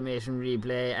showing a slow motion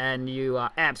replay, and you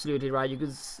are absolutely right. You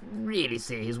can really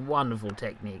see his wonderful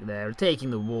technique there.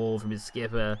 Taking the ball from his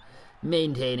skipper,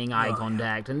 maintaining eye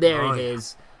contact, and there it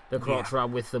is. The crotch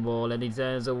rub with the ball, and he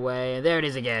turns away, and there it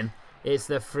is again. It's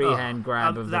the freehand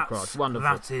grab of the crotch. Wonderful.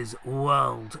 That is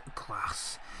world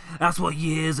class. That's what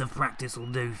years of practice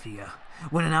will do for you.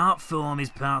 When an art form is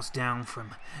passed down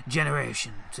from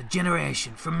generation to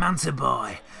generation, from man to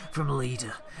boy, from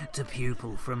leader to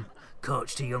pupil, from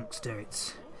coach to youngster,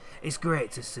 it's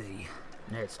great to see.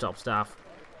 It's top stuff.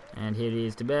 And here he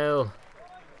is to bowl.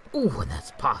 Ooh, and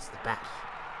that's past the bat.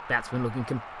 Batsman looking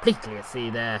completely at sea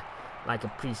there, like a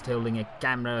priest holding a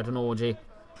camera at an orgy.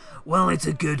 Well, it's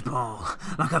a good ball,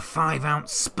 like a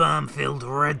 5-ounce sperm-filled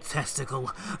red testicle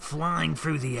flying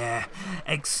through the air,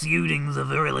 exuding the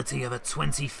virility of a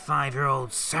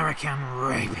 25-year-old Saracen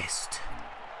rapist.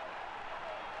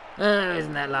 Oh,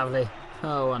 isn't that lovely?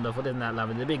 Oh, wonderful, isn't that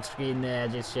lovely? The big screen there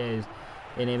just shows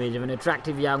an image of an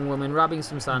attractive young woman rubbing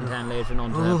some suntan lotion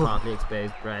onto her partly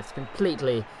exposed breasts,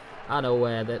 completely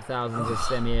unaware that thousands of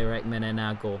semi-erect men are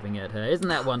now gawping at her. Isn't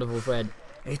that wonderful, Fred?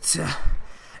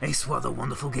 It's what the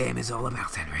wonderful game is all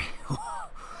about, Henry.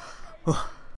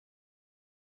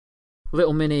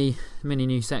 Little mini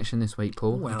new section this week,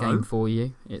 Paul. Oh, a game for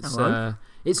you.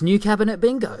 It's new cabinet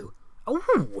bingo. Oh,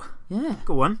 Yeah.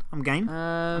 go on. I'm game.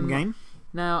 I'm game.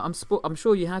 Now I'm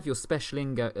sure you have your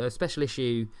special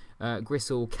issue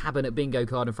Gristle cabinet bingo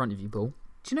card in front of you, Paul.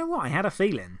 Do you know what? I had a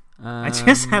feeling. I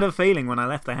just had a feeling when I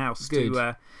left the house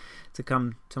to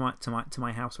come to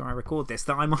my house where I record this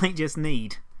that I might just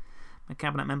need a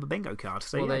cabinet member bingo card.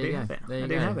 So well, I do have it. There you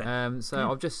do go. have it.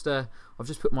 So I've just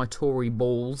put my Tory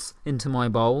balls into my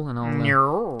bowl, and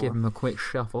I'll give them a quick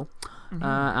shuffle.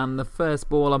 And the first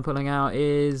ball I'm pulling out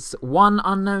is one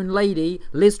unknown lady,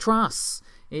 Liz Truss.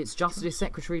 It's Justice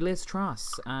Secretary Liz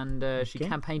Truss, and she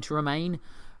campaigned to remain.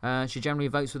 She generally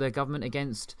votes with her government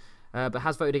against, but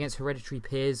has voted against hereditary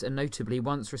peers, and notably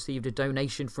once received a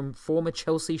donation from former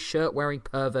Chelsea shirt-wearing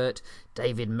pervert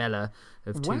David Mellor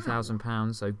of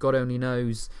 £2,000. So God only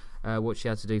knows what she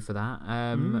had to do for that.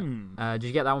 Did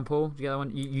you get that one, Paul? Did you get that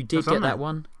one? You did get that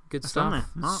one. Good stuff.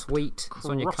 Sweet. It's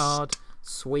on your card.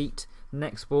 Sweet.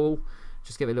 Next ball.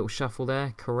 Just give it a little shuffle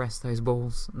there. Caress those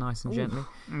balls nice and gently.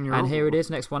 And here it is.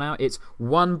 Next one out. It's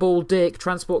One Ball Dick,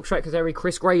 Transport Secretary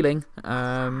Chris Grayling,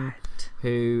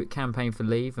 who campaigned for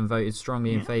leave and voted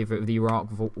strongly in favour of the Iraq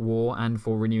War and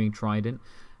for renewing Trident.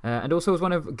 And also was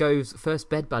one of Gove's first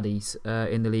bed buddies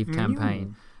in the Leave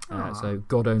campaign. So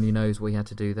God only knows what he had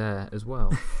to do there as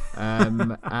well.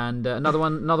 And another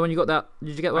one. You got that?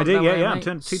 Did you get one? I did. Yeah. Mate? I'm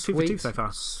turned two for two so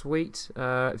far. Sweet.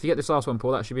 If you get this last one,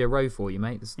 Paul, that should be a row for you,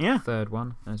 mate. This is the third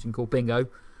one, as you can call bingo.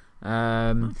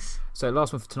 Nice. So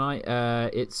last one for tonight.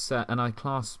 It's and I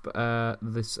clasp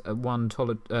this one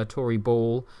Tory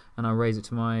ball and I raise it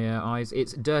to my eyes.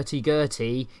 It's Dirty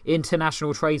Gertie,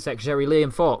 International Trade Secretary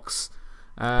Liam Fox.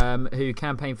 Who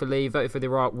campaigned for leave, voted for the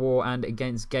Iraq War and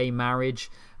against gay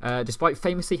marriage, Despite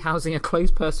famously housing a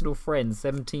close personal friend,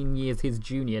 17 years his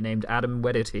junior, named Adam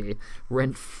Wedderty,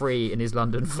 rent-free in his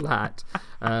London flat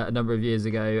a number of years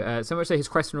ago. So much so his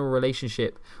questionable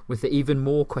relationship with the even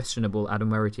more questionable Adam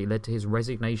Wedderty led to his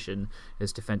resignation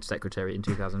as Defence Secretary in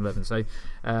 2011. So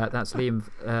that's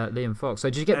Liam Fox. So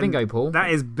did you get bingo, Paul? That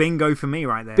is bingo for me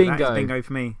right there. Bingo. That is bingo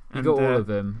for me. You got all of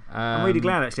them. I'm really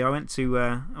glad actually. I went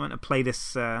to play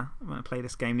this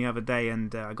game the other day,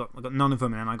 and I got none of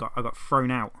them, and then I got thrown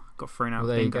out. Well,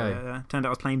 there bingo. you go. Turned out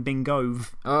I was playing bingo.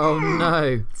 Oh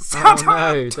no! Satire!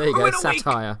 Oh no! There you go, Win a week.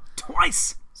 satire.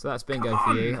 Twice. So that's bingo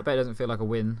for you. I bet it doesn't feel like a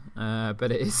win,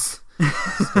 but it is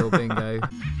still bingo.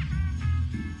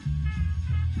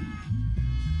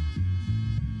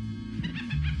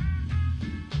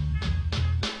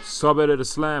 Sub it at a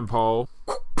slam, Paul.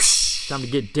 Time to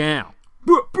get down.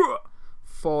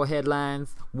 4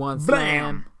 headlines, 1 Blam.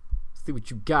 slam. See what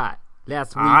you got.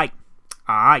 Last week,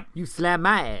 Alright. you slammed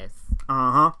my ass.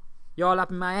 Uh-huh. Y'all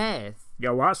up in my ass.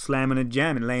 Yo, what? Slamming a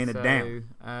jam and laying it down.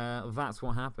 That's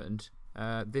what happened.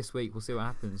 This week, we'll see what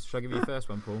happens. Shall I give you the first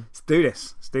one, Paul? Let's do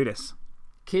this.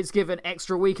 Kids give an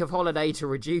extra week of holiday to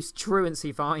reduce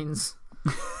truancy fines.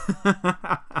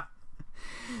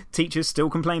 Teachers still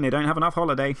complain they don't have enough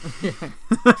holiday.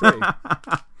 True.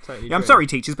 Totally Yeah, I'm true. sorry,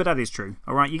 teachers, but that is true.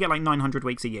 Alright, you get like 900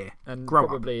 weeks a year. And Grow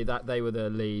probably that they were the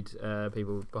lead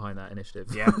people behind that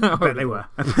initiative. Yeah, I bet they were.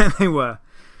 I bet they were.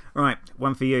 Right,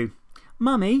 one for you.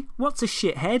 Mummy, what's a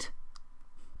shithead?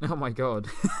 Oh my god.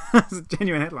 That's a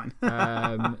genuine headline.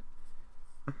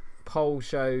 Poll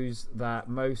shows that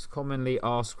most commonly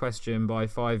asked question by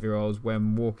 5-year-olds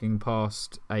when walking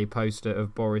past a poster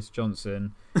of Boris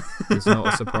Johnson is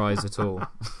not a surprise at all.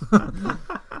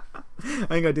 I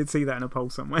think I did see that in a poll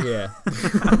somewhere. Yeah.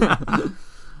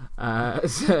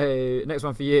 So, next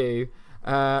one for you.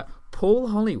 Paul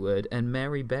Hollywood and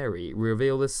Mary Berry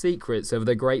reveal the secrets of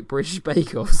the Great British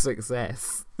Bake Off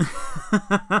success.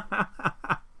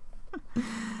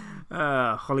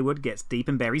 Hollywood gets deep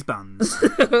in Barry's buns.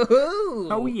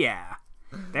 Oh, yeah.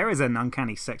 There is an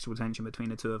uncanny sexual tension between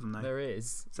the two of them, though. There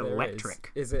is. It's there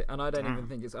electric. Is it? And I don't Damn. even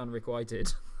think it's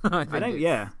unrequited. I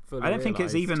don't think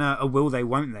it's even a will they,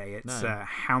 won't they. It's No.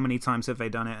 How many times have they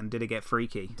done it, and did it get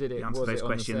freaky? Did it- The answer was to those it on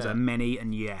the questions set? are many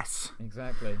and yes.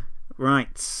 Exactly.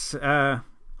 Right.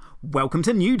 Welcome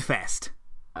to Nude Fest.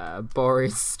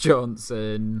 Boris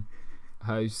Johnson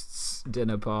hosts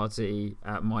dinner party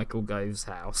at Michael Gove's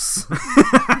house.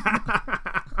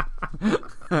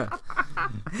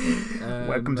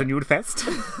 Welcome to Nude Fest.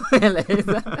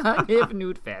 I'm here for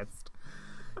Nude Fest.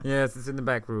 Yes, it's in the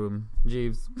back room.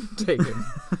 Jeeves, take him.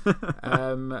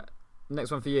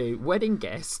 Next one for you. Wedding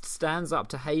guest stands up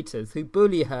to haters who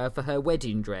bully her for her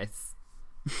wedding dress.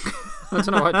 I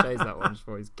don't know why I chose that one just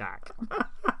for his gack.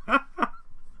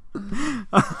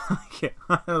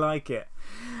 I like it.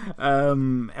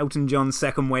 Elton John's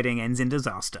second wedding ends in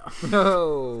disaster.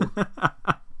 No.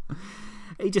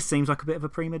 He just seems like a bit of a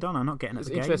prima donna, not getting at It's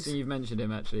the gays. interesting you've mentioned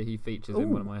him, actually. He features in Ooh.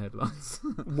 one of my headlines.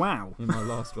 Wow. In my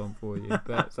last one for you.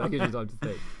 But so that gives you time to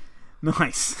think.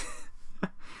 Nice.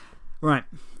 Right.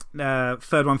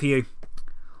 Third one for you.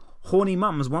 Horny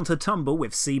mums want to tumble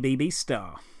with CBB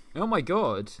star. Oh my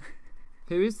god.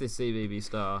 Who is this CBB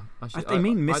star? They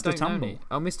mean I Mr. don't know Tumble. any.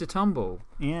 Oh, Mr. Tumble.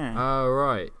 Yeah. Oh,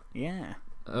 right. Yeah.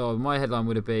 Oh, my headline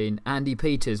would have been Andy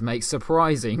Peters makes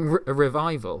surprising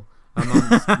revival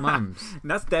amongst mums.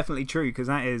 That's definitely true, because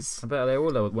that is... I bet they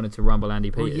all wanted to rumble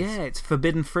Andy Well, Peters. yeah, it's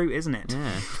forbidden fruit, isn't it?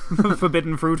 Yeah.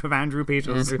 Forbidden fruit of Andrew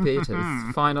Peters. Andrew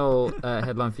Peters. Final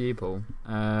headline for you, Paul.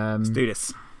 Let's do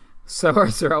this.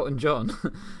 Sir Elton John,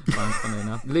 funny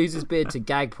enough, loses bid to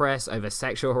gag press over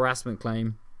sexual harassment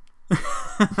claim.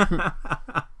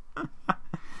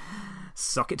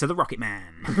 Sock it to the Rocket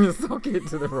Man. Sock it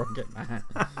to the Rocket Man.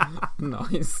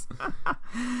 Nice.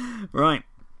 Right.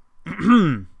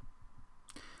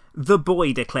 The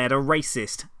boy declared a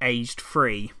racist, aged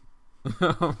 3.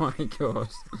 Oh my god.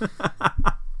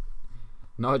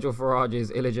 Nigel Farage's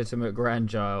illegitimate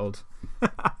grandchild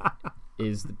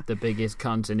is the biggest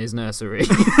cunt in his nursery.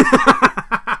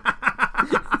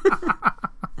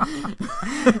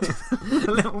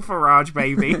 Little Farage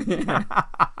baby. Yeah.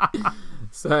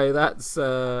 So that's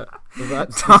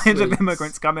Tired of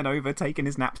immigrants coming over, taking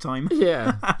his nap time.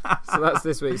 Yeah. So that's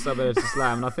this week's Sub-Editor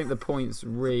Slam, and I think the points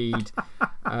read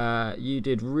You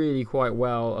did really quite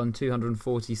well on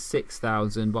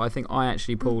 246,000, but I think I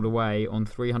actually pulled away on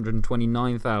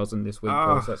 329,000 this week,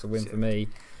 Paul, so that's a win for me.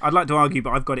 I'd like to argue,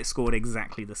 but I've got it scored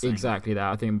exactly the same. Exactly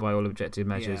that. I think by all objective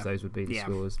measures, those would be the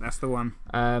scores. That's the one.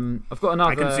 I've got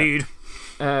another. I concede.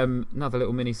 Another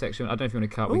little mini section. I don't know if you want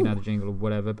to cut, we can add a jingle or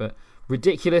whatever, but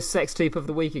ridiculous sex tip of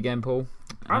the week again, Paul.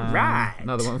 All right.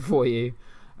 Another one for you.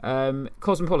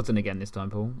 Cosmopolitan again this time,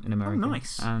 Paul, in America. Oh,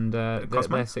 nice. And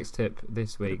their sex tip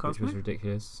this week, which was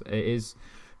ridiculous, it is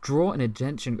draw an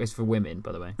attention. It's for women,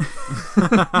 by the way.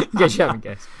 In case you haven't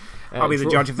guessed. I'll be the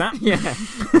judge of that. Yeah.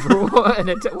 Draw an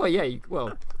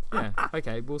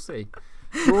okay, we'll see.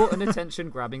 Draw an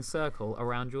attention-grabbing circle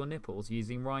around your nipples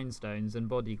using rhinestones and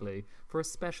body glue for a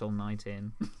special night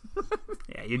in.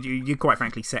 Yeah, you're quite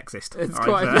frankly sexist. It's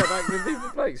quite like with these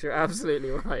blokes. You're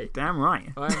absolutely right. Damn right.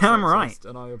 Damn right.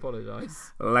 And I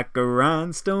apologise. Like a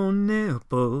rhinestone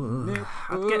nipple.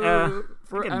 I'd get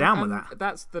down with that.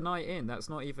 That's the night in. That's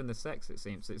not even the sex. It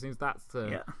seems that's the.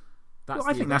 Yeah. That's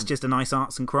I think that's just a nice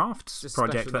arts and crafts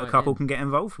project that a couple can get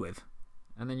involved with.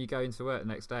 And then you go into work the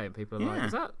next day and people are like,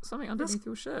 is that something underneath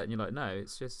your shirt? And you're like, no,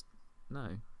 it's just,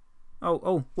 no.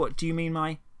 Oh, what do you mean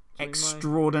my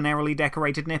extraordinarily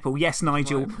decorated nipple? Yes,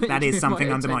 Nigel, that is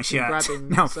something under my shirt.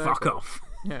 Now fuck off.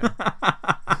 Yeah.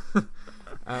 So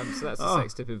that's the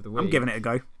sex tip of the week. I'm giving it a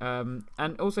go.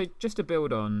 And also, just to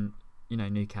build on,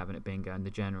 new cabinet bingo and the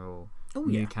general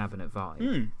new cabinet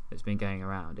vibe that's been going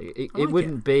around, it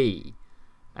wouldn't be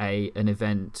an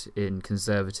event in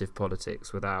conservative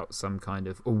politics without some kind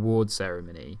of award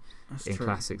ceremony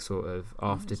classic sort of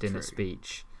after dinner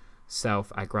speech,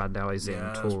 self-aggrandizing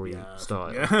Tory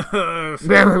style.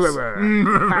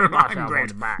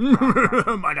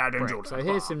 My dad enjoyed So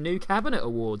here's some new cabinet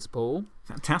awards, Paul.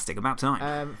 Fantastic, about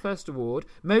time. First award,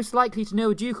 most likely to know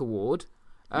a Duke award,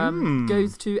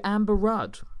 goes to Amber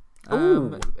Rudd.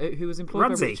 Who was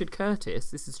employed by Richard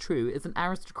Curtis, this is true, as an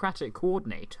aristocratic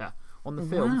coordinator on the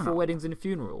film For Weddings and a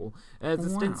Funeral, as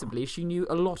ostensibly she knew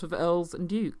a lot of earls and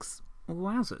dukes.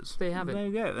 Wowzers. There you have it. There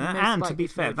you go. And to be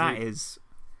fair, that is...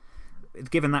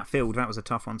 Given that field, that was a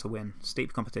tough one to win.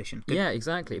 Steep competition. Yeah,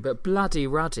 exactly. But bloody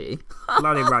Ruddy.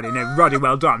 Bloody Ruddy. No, Ruddy,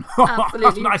 well done.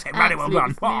 Absolutely, nice. Ruddy, well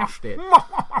done. Smashed it.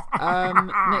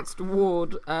 Next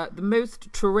award, the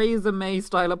most Theresa May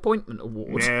style appointment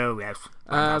award. Oh, yes.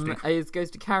 Goes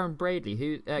to Karen Bradley,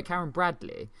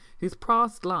 whose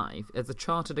past life as a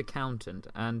chartered accountant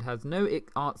and has no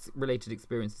arts-related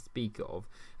experience to speak of,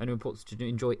 and who reports to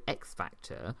enjoy X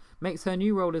Factor, makes her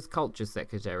new role as culture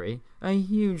secretary a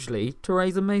hugely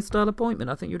Theresa May style appointment.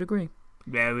 I think you'd agree.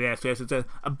 Yeah, yes, it's a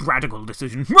radical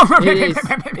decision.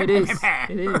 It is.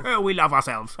 We love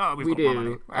ourselves. We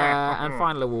do. And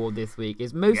final award this week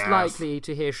is most likely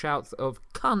to hear shouts of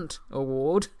cunt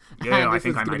award. Yeah, and I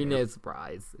think it's going to be no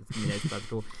surprise. It's going to be no surprise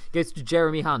at all. It goes to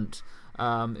Jeremy Hunt,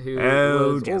 who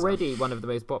was already one of the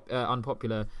most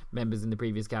unpopular members in the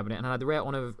previous cabinet and had the rare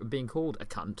honour of being called a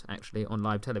cunt, actually, on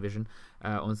live television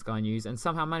on Sky News, and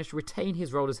somehow managed to retain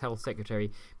his role as health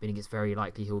secretary, meaning it's very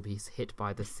likely he'll be hit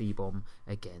by the C-bomb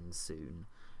again soon.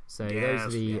 So those are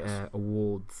the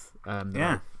awards that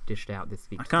I've dished out this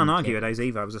week. I can't argue with those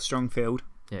either. It was a strong field.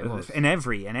 Yeah, it was. In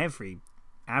every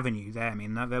avenue there. I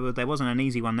mean, there wasn't an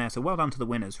easy one there, so well done to the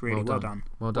winners, really. Well done.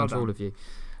 Well done to all of you.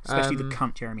 Especially the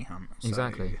cunt Jeremy Hunt. So,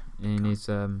 exactly. And he's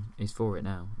for it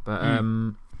now. But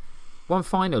one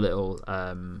final little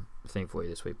thing for you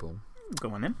this week, Paul.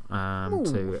 Go on then.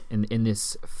 To in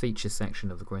this feature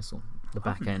section of the Gristle, the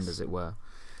back end, as it were.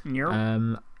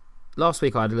 Yeah. Last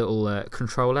week I had a little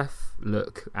Control F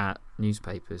look at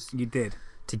newspapers. You did.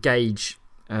 To gauge,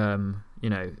 the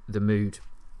mood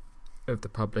of the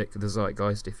public, the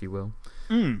zeitgeist, if you will.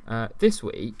 This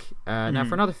week, now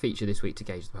for another feature this week to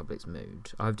gauge the public's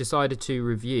mood, I've decided to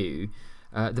review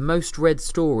the most read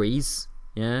stories,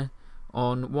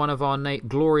 on one of our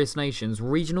glorious nation's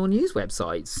regional news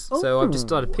websites. So I've just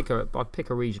decided to pick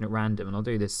a region at random, and I'll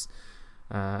do this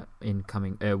in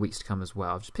coming weeks to come as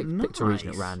well. I've just picked a region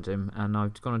at random, and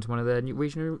I've gone onto one of their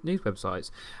regional news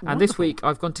websites. And this week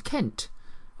I've gone to Kent.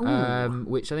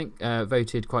 Which I think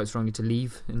voted quite strongly to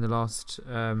leave in the last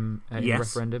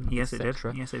referendum. Yes, it did.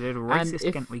 Yes, it did.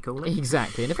 Racist Kent, we call it.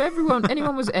 Exactly. And if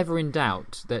anyone was ever in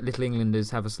doubt that Little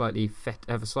Englanders have a slight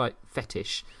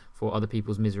fetish for other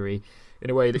people's misery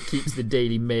in a way that keeps the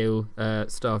Daily Mail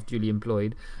staff duly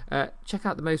employed, check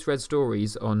out the most read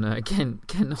stories on Kent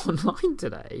Online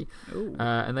today.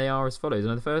 And they are as follows.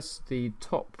 And the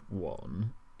top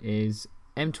one is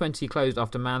M20 closed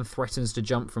after man threatens to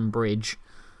jump from bridge.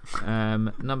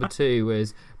 Number 2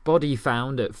 was body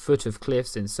found at foot of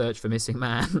cliffs in search for missing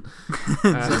man.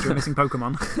 Search for a missing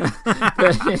Pokemon.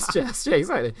 It's just, yeah,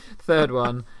 exactly. Third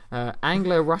one,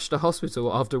 angler rushed to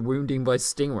hospital after wounding by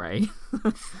stingray.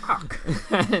 Fuck.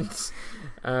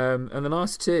 And the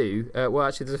last two, well,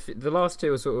 actually, the last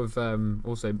two are sort of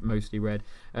also mostly red.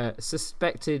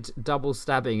 Suspected double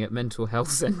stabbing at mental health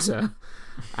centre,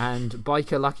 and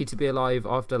biker lucky to be alive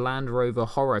after Land Rover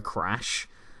horror crash.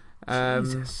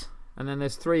 Jesus. And then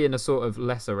there's 3 in a sort of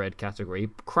lesser red category: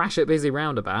 crash at busy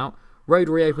roundabout, road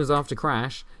reopens after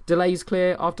crash, delays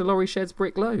clear after lorry sheds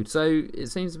brick load. So it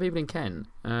seems the people in Kent,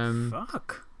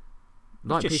 Fuck.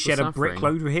 like Just people shed a suffering. brick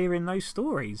load hearing those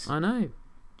stories. I know.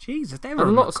 Jesus, they're And a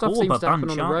lot of stuff macabre seems to happen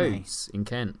bunch, on the aren't they? roads in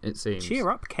Kent, it seems. Cheer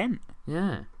up, Kent.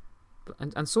 Yeah.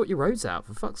 And sort your roads out,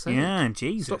 for fuck's sake. Yeah,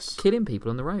 Jesus. Stop killing people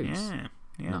on the roads. Yeah,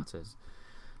 yeah. Nutters.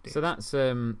 So that's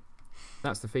the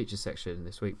feature section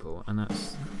this week, Paul, and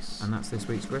that's this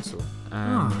week's Gristle.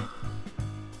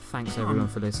 Thanks everyone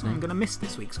for listening. I'm going to miss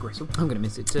this week's Gristle. I'm going to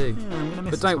miss it too. Yeah, I'm going to miss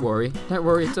But this don't one.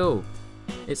 worry at all.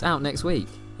 It's out next week.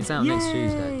 It's out next Yay!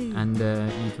 Tuesday, and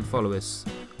you can follow us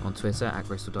on Twitter at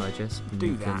Gristle Digest. And Do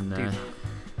you that, can, do that.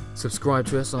 subscribe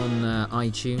to us on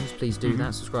iTunes. Please do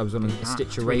that. Subscribe us on Stitcher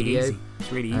It's really Radio. easy.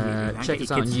 It's really easy to do that. Check Get us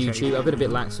your out on kids to show YouTube. you. I've been a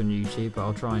bit lax on YouTube, but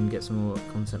I'll try and get some more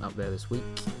content up there this week.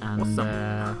 And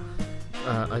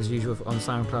as usual, on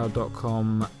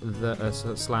soundcloud.com / the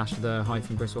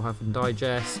Gristle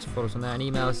Digest. Follow us on there and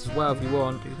email us as well if you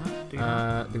want. Do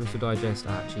that.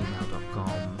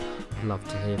 thegristle@gmail.com. Love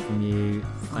to hear from you.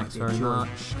 Thanks very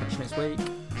much. Catch you next week.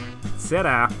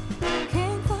 Ta-da.